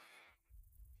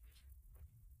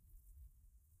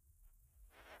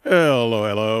Hello,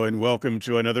 hello, and welcome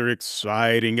to another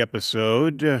exciting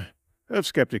episode of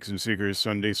Skeptics and Seekers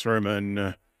Sunday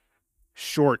Sermon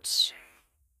Shorts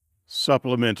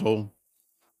Supplemental.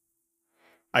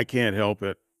 I can't help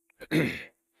it.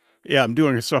 Yeah, I'm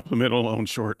doing a supplemental on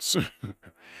shorts.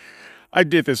 I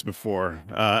did this before.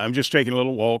 I'm just taking a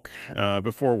little walk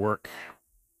before work.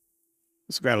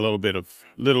 It's got a little bit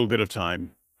of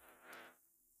time,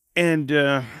 and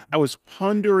I was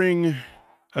pondering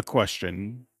a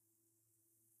question.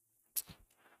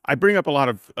 I bring up a lot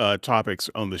of topics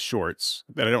on the shorts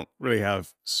that I don't really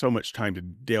have so much time to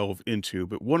delve into,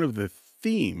 but one of the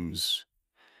themes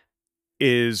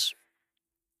is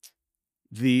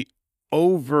the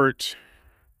overt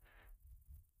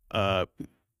uh,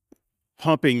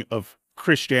 pumping of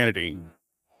Christianity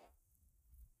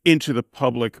into the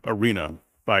public arena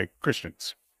by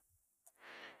Christians,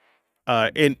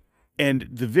 and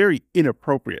the very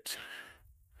inappropriate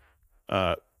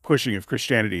uh, pushing of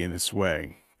Christianity in this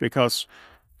way, because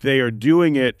they are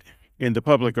doing it in the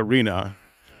public arena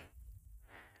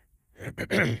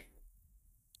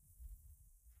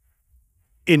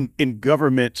in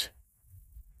government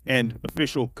and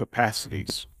official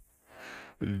capacities.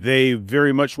 They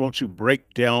very much want to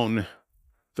break down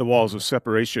the walls of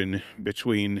separation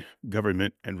between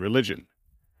government and religion.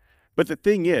 But the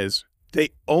thing is, they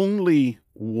only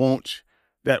want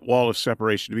that wall of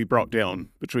separation to be brought down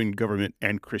between government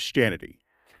and Christianity.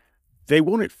 They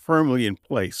want it firmly in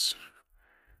place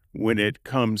when it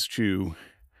comes to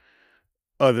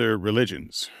other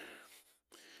religions.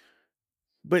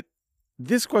 But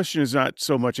this question is not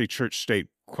so much a church state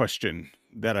question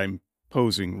that I'm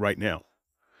posing right now.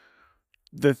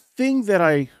 The thing that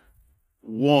I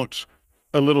want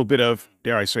a little bit of,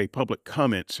 dare I say, public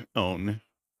comment on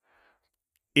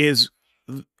is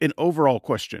an overall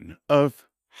question of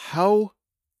how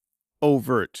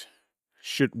overt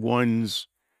should one's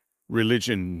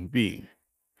religion be?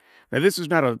 Now, this is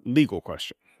not a legal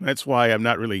question. That's why I'm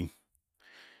not really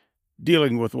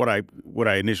dealing with what I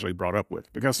initially brought up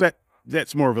with, because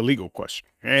that's more of a legal question.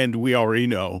 And we already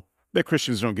know that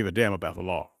Christians don't give a damn about the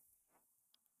law.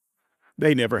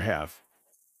 They never have.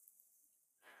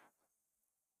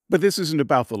 But this isn't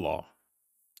about the law.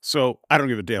 So I don't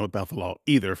give a damn about the law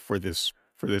either for this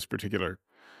particular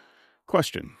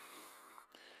question.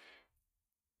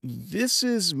 This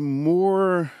is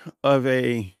more of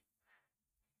a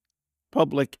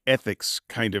public ethics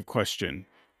kind of question.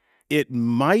 It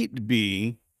might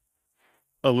be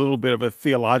a little bit of a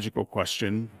theological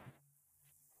question,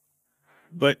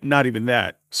 but not even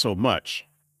that so much.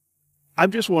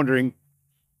 I'm just wondering,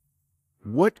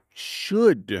 what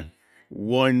should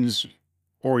one's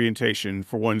orientation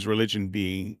for one's religion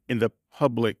be in the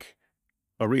public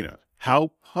arena?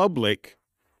 How public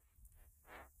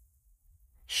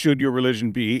should your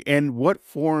religion be, and what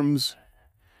forms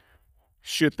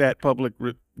should that public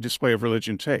display of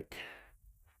religion take?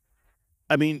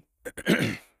 I mean,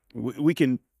 we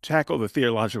can tackle the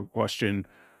theological question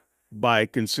by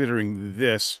considering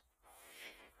this.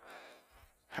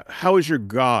 How is your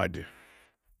God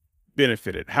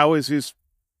benefited? How is his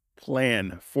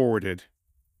plan forwarded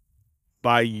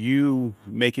by you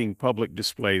making public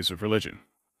displays of religion?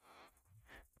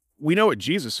 We know what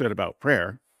Jesus said about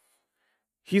prayer.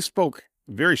 He spoke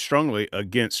very strongly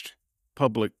against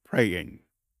public praying.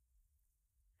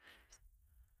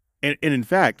 And in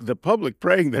fact, the public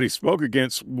praying that he spoke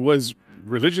against was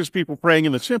religious people praying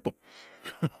in the temple.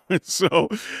 So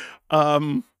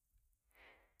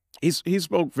he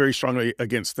spoke very strongly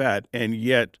against that, and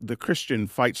yet the Christian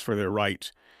fights for their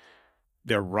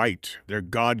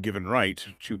God-given right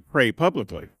to pray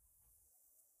publicly.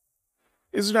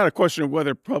 This is not a question of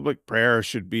whether public prayer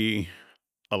should be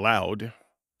allowed.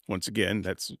 Once again,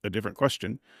 that's a different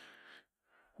question.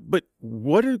 But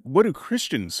what do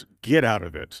Christians get out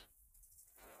of it?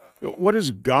 What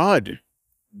does God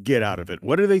get out of it?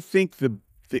 What do they think the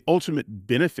ultimate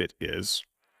benefit is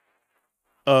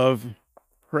of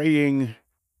praying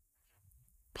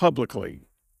publicly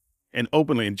and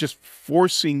openly and just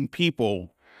forcing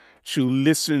people to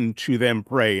listen to them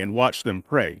pray and watch them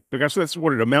pray? Because that's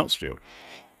what it amounts to.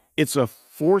 It's a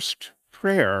forced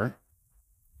prayer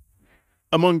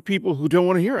among people who don't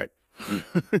want to hear it.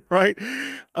 Right?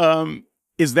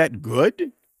 Is that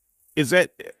good? Is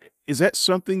that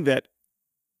something that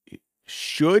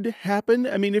should happen?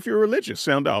 I mean, if you're religious,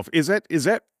 sound off. Is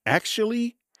that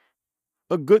actually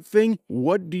a good thing?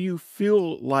 What do you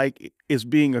feel like is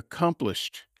being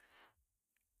accomplished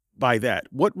by that?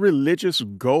 What religious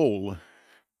goal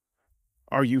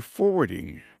are you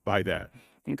forwarding by that?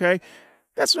 Okay?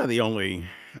 That's not the only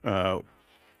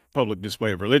public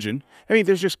display of religion. I mean,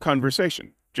 there's just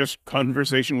conversation. just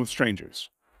conversation with strangers.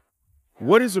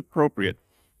 What is appropriate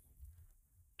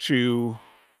to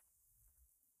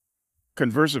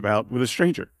converse about with a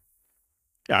stranger?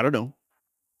 I don't know.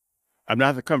 I'm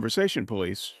not the conversation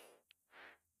police.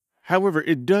 However,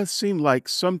 it does seem like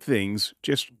some things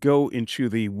just go into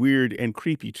the weird and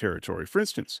creepy territory. For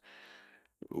instance,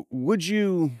 would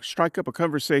you strike up a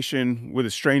conversation with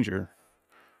a stranger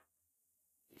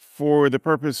for the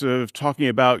purpose of talking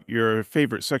about your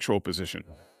favorite sexual position?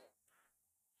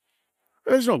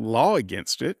 There's no law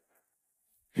against it.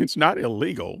 It's not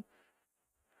illegal.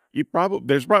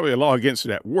 There's probably a law against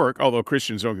it at work, although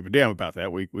Christians don't give a damn about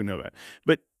that. We know that.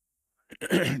 But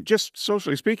just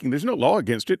socially speaking, there's no law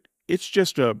against it. It's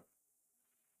just a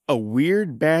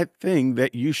weird, bad thing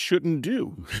that you shouldn't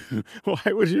do. Why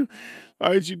would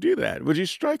you do that? Would you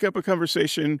strike up a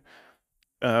conversation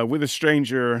with a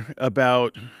stranger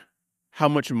about how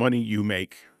much money you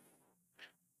make?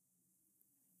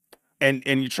 And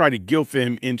you try to guilt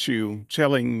them into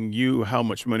telling you how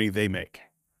much money they make.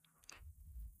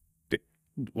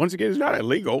 Once again, it's not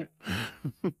illegal.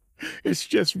 It's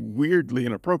just weirdly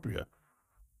inappropriate.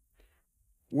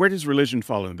 Where does religion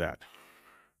fall in that?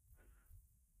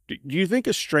 Do you think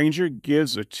a stranger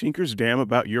gives a tinker's damn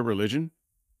about your religion?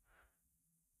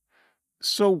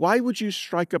 So why would you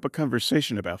strike up a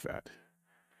conversation about that?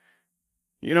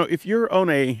 You know, if you're on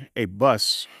a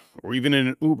bus or even in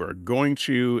an Uber going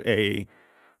to a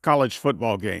college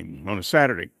football game on a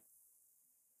Saturday,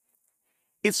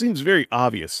 it seems very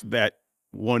obvious that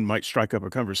one might strike up a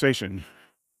conversation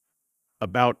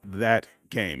about that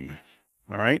game.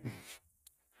 All right?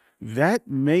 That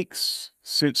makes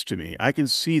sense to me. I can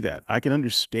see that. I can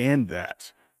understand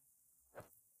that.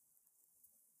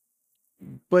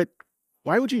 But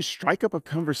why would you strike up a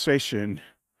conversation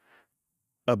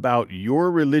about your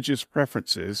religious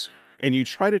preferences and you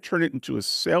try to turn it into a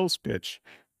sales pitch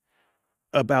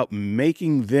about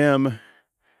making them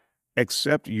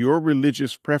accept your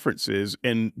religious preferences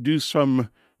and do some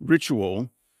ritual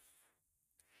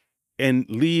and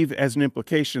leave as an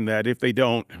implication that if they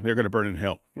don't, they're going to burn in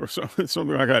hell or something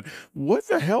like that? What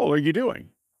the hell are you doing?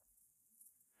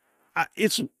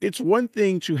 It's one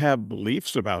thing to have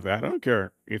beliefs about that. I don't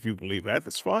care if you believe that.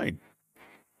 That's fine.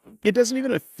 It doesn't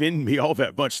even offend me all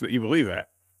that much that you believe that.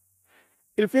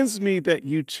 It offends me that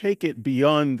you take it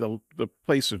beyond the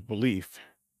place of belief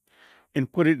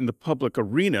and put it in the public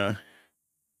arena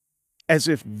as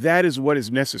if that is what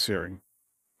is necessary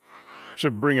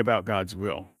to bring about God's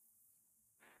will.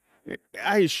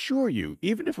 I assure you,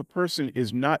 even if a person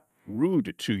is not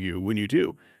rude to you when you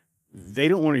do, they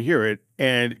don't want to hear it.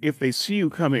 And if they see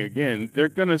you coming again, they're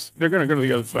gonna go to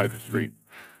the other side of the street,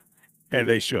 and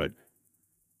they should,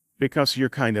 because you're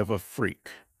kind of a freak,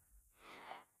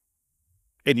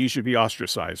 and you should be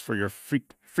ostracized for your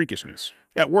freakishness.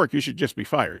 At work, you should just be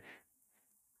fired,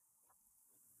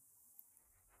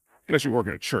 unless you work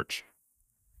in a church.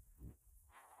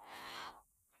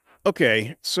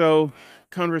 Okay, so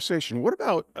conversation. What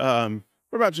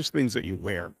about just things that you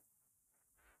wear?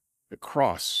 The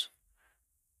cross.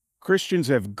 Christians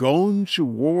have gone to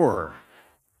war,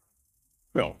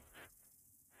 well,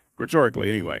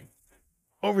 rhetorically anyway,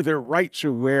 over their right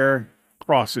to wear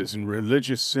crosses and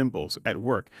religious symbols at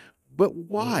work. But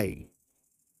why?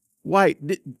 Why?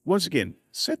 Once again,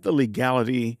 set the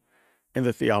legality and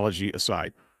the theology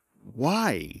aside.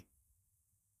 Why?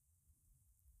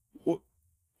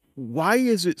 Why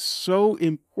is it so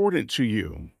important to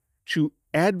you to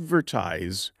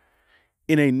advertise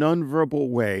in a nonverbal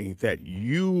way that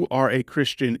you are a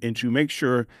Christian and to make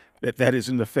sure that that is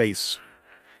in the face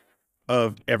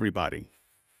of everybody?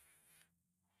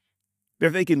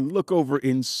 That they can look over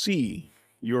and see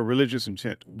your religious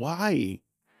intent. Why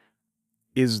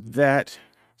is that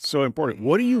so important?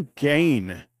 What do you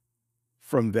gain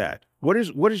from that? What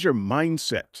is your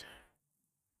mindset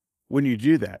when you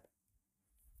do that?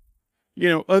 You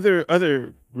know,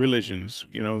 other religions,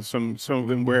 you know, some of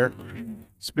them wear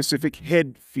specific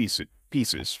head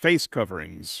pieces, face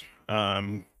coverings,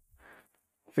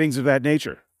 things of that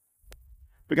nature.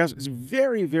 Because it's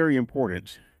very, very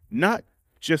important, not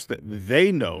just that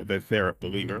they know that they're a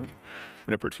believer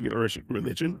in a particular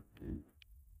religion,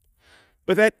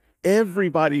 but that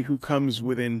everybody who comes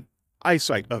within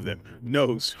eyesight of them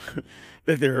knows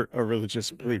that they're a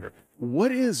religious believer.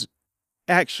 What is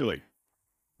actually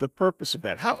the purpose of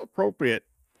that? How appropriate,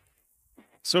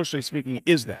 socially speaking,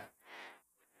 is that?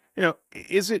 You know,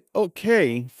 is it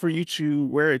okay for you to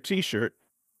wear a t-shirt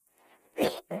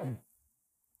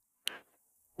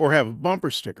or have a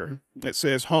bumper sticker that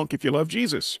says honk if you love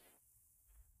Jesus?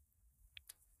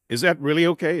 Is that really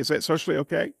okay? Is that socially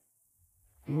okay?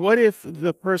 What if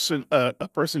the person, a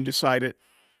person decided,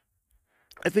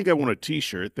 I think I want a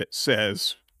T-shirt that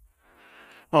says,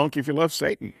 "Honk if you love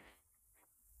Satan."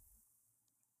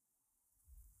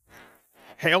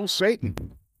 Hail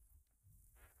Satan.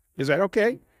 Is that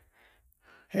okay?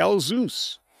 Hail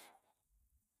Zeus.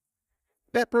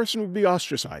 That person would be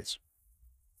ostracized.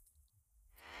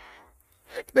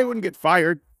 They wouldn't get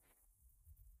fired.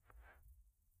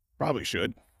 Probably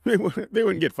should. They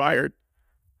wouldn't get fired.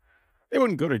 They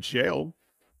wouldn't go to jail.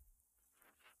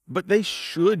 But they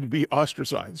should be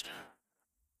ostracized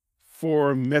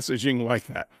for messaging like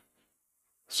that.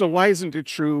 So why isn't it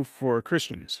true for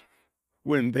Christians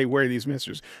when they wear these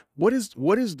messages? What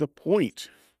is the point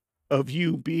of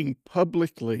you being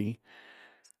publicly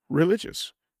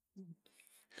religious?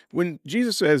 When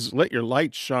Jesus says, "Let your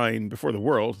light shine before the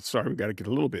world," sorry, we got to get a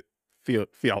little bit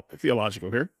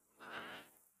theological here.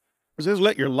 It says,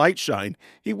 "Let your light shine."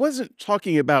 He wasn't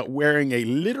talking about wearing a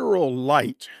literal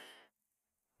light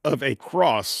of a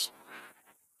cross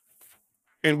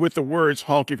and with the words,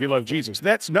 "Honk if you love Jesus."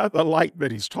 That's not the light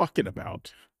that he's talking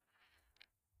about.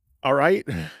 All right?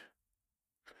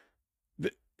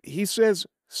 He says,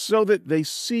 so that they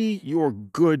see your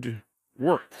good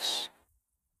works.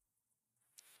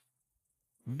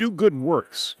 Do good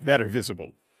works that are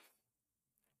visible.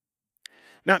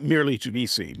 Not merely to be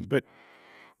seen, but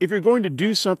if you're going to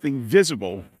do something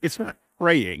visible, it's not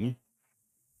praying.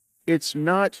 It's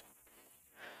not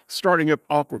starting up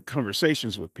awkward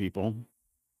conversations with people.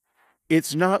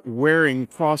 It's not wearing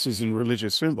crosses and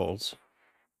religious symbols.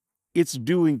 It's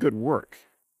doing good work.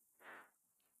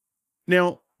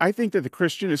 Now, I think that the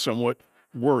Christian is somewhat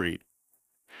worried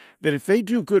that if they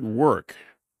do good work,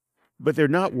 but they're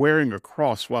not wearing a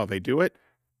cross while they do it,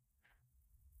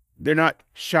 they're not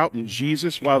shouting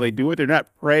Jesus while they do it, they're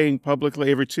not praying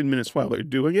publicly every 10 minutes while they're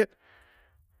doing it,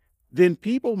 then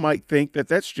people might think that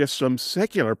that's just some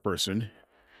secular person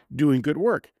doing good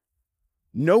work.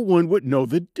 No one would know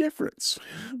the difference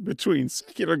between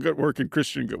secular good work and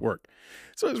Christian good work.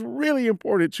 So it's really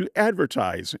important to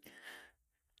advertise,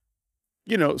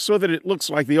 so that it looks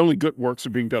like the only good works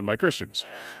are being done by Christians.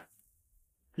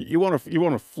 You want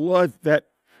to flood that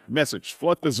message,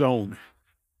 flood the zone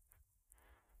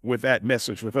with that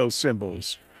message, with those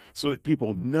symbols, so that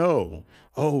people know,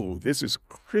 oh, this is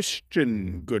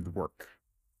Christian good work.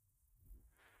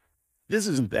 This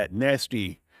isn't that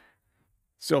nasty,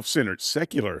 self-centered,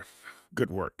 secular good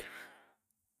work.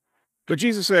 But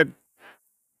Jesus said,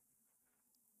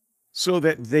 so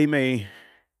that they may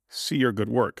see your good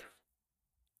work.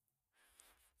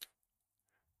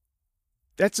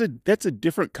 That's a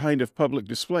different kind of public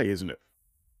display, isn't it?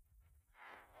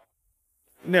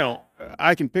 Now,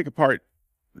 I can pick apart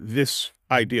this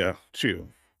idea too,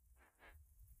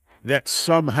 that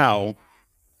somehow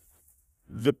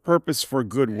the purpose for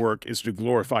good work is to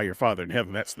glorify your Father in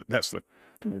heaven. That's the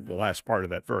last part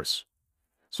of that verse.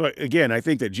 So again, I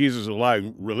think that Jesus is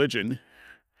allowing religion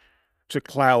to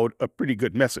cloud a pretty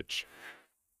good message.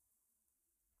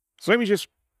 So let me just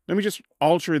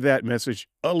alter that message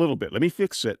a little bit. Let me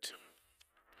fix it.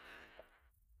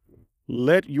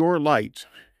 Let your light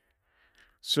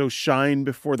so shine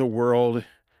before the world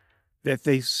that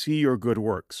they see your good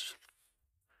works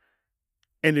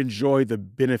and enjoy the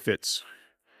benefits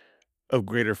of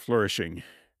greater flourishing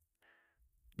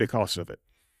because of it.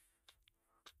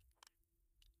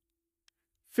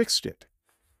 Fixed it.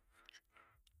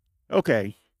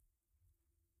 Okay.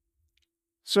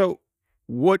 So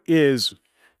what is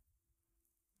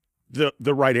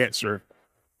the right answer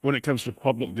when it comes to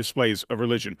public displays of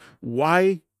religion?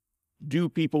 Why do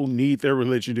people need their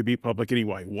religion to be public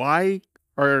anyway? Why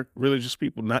are religious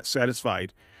people not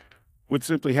satisfied with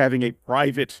simply having a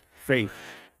private faith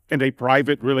and a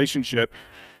private relationship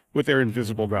with their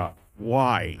invisible God?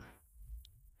 Why?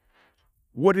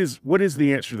 What is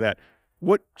the answer to that?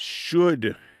 What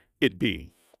should it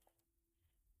be?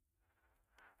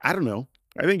 I don't know.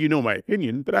 I think you know my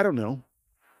opinion, but I don't know.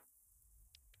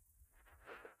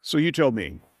 So you tell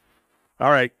me.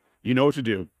 All right, you know what to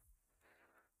do.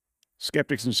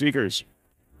 Skeptics and Seekers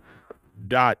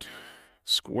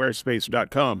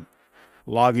 .squarespace.com.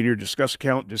 Log in your Disqus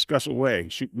account, discuss away.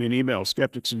 Shoot me an email,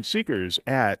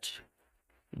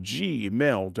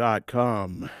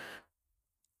 skepticsandseekers@gmail.com.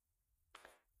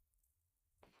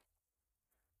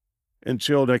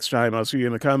 Until next time, I'll see you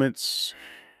in the comments.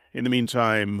 In the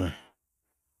meantime,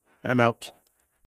 I'm out.